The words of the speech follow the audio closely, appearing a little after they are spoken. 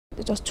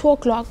It was 2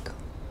 o'clock.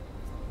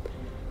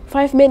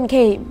 5 men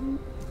came.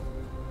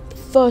 The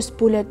first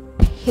bullet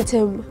hit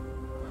him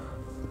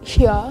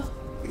here,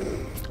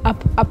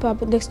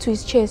 up next to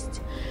his chest,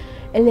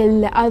 and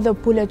then the other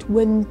bullet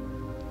went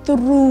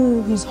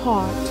through his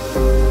heart.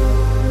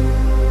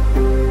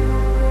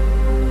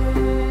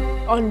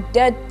 On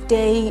that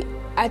day,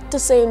 at the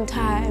same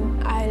time,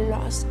 I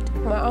lost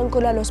my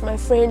uncle, I lost my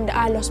friend,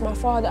 I lost my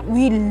father.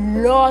 We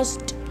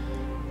lost.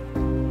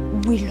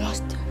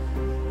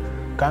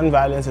 Gun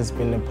violence has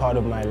been a part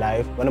of my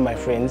life. One of my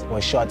friends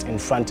was shot in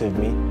front of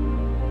me.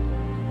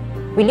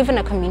 We live in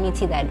a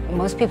community that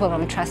most people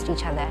don't trust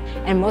each other,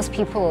 and most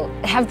people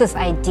have this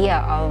idea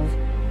of,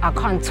 I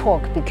can't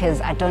talk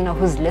because I don't know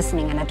who's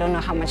listening and I don't know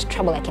how much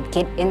trouble I could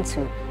get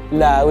into.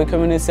 La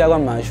community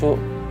KwaMashu,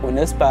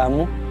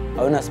 unespamu,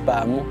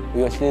 awunaspamu,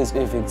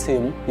 uyohlezi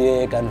victim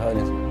ye gun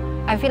violence.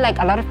 I feel like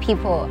a lot of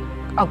people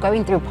are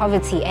going through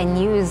poverty and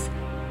use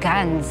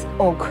guns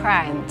or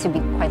crime, to be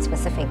quite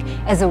specific,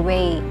 as a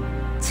way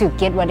to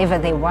get whatever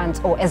they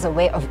want or as a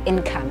way of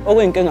income.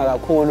 Okuyinkinga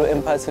kakhulu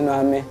emphakathini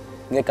wami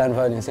nge-gun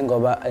violence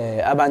ngoba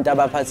abantu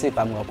abaphatha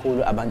ibhamu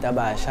kakhulu, abantu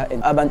abasha,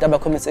 abantu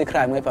abacommit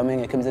crime ngebhamu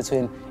engekho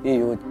emthethweni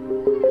i-youth.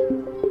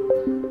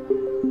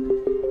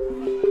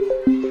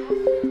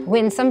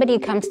 When somebody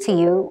comes to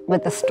you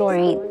with a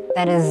story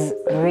that is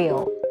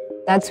real,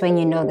 that's when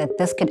you know that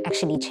this could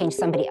actually change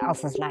somebody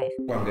else's life.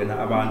 Kwangena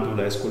abantu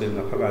la esikoleni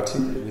ngaphakathi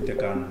with a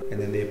gun, and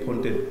then they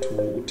pointed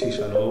to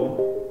Tisha lo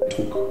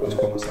took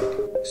isikhwama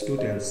sakhe.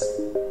 Students,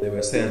 they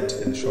were sad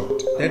and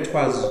shocked. That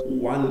was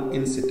one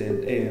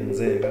incident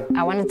eyenzeka.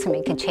 I wanted to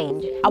make a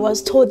change. I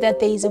was told that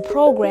there is a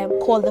program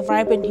called the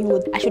Vibrant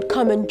Youth. I should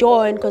come and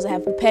join because I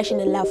have a passion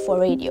and love for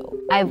radio.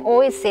 I've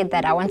always said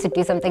that I want to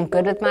do something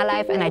good with my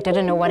life, and I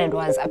didn't know what it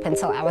was up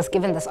until I was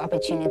given this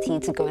opportunity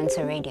to go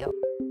into radio.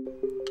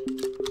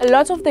 A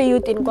lot of the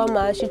youth in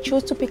KwaMashu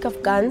choose to pick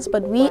up guns,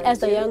 but we as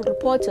the young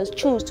reporters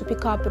choose to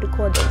pick up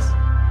recorders.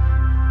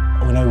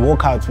 When I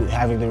walk out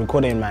having the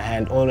recorder in my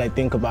hand, all I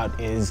think about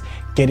is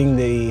getting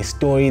the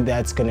story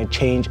that's going to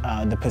change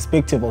the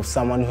perspective of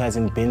someone who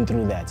hasn't been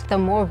through that. The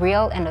more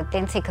real and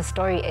authentic a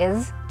story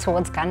is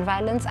towards gun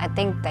violence, I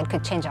think that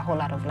could change a whole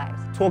lot of lives.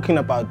 Talking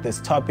about this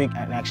topic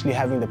and actually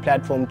having the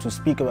platform to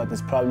speak about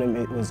this problem,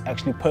 it was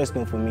actually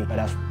personal for me. But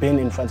I've been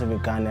in front of a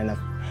gun and I've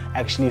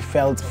actually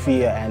felt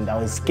fear, and I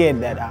was scared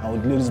that I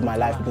would lose my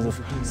life because of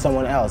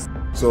someone else.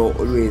 So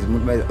always,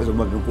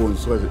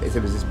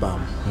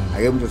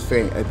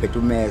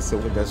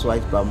 that's why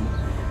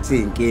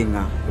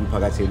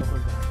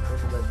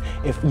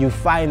if you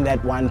find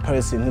that one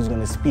person who's going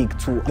to speak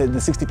to the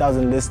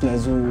 60,000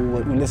 listeners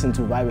who listen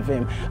to Vibe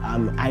FM,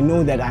 I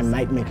know that I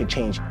might make a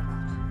change.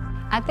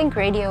 I think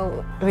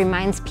radio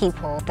reminds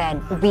people that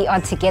we are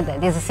together.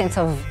 There's a sense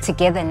of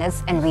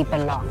togetherness and we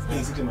belong.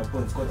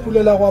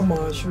 Kulela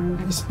KwaMashu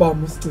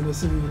isibhamu sigcine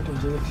siyinto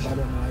nje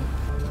ekudlalwa ngayo.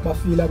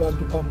 Bafila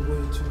abantu phambi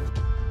kwethu.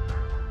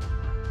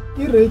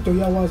 I-radio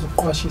iyakwazi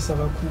ukuqwashisa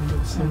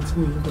kakhulu since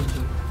kuyinto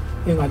nje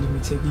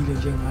engalimithekile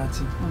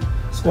njengathi.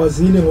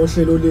 Sikwazile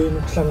ngohlelo lenu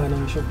ukuhlangana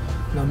ngisho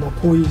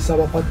namaphoyisa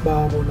abaphathi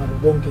babo nabo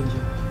bonke nje.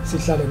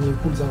 Sihlala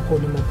ngezikhulu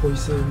zakhona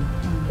emaphoyiseni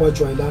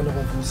kwajwayelana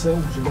kwavuse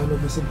ubudlelwano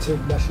bese kuthe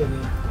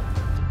kulahlekela.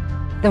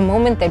 The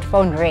moment that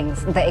phone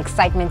rings, the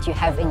excitement you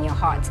have in your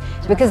heart,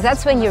 because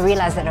that's when you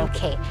realize that,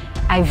 okay,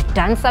 I've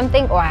done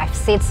something or I've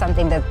said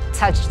something that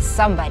touched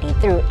somebody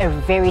through a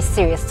very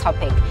serious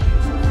topic.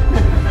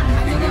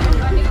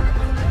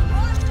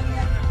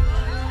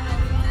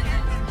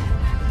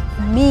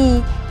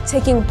 Me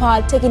taking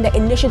the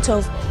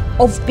initiative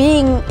of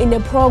being in a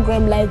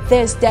program like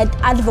this that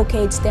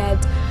advocates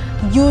that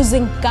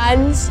using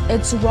guns,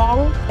 it's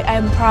wrong,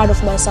 I'm proud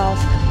of myself.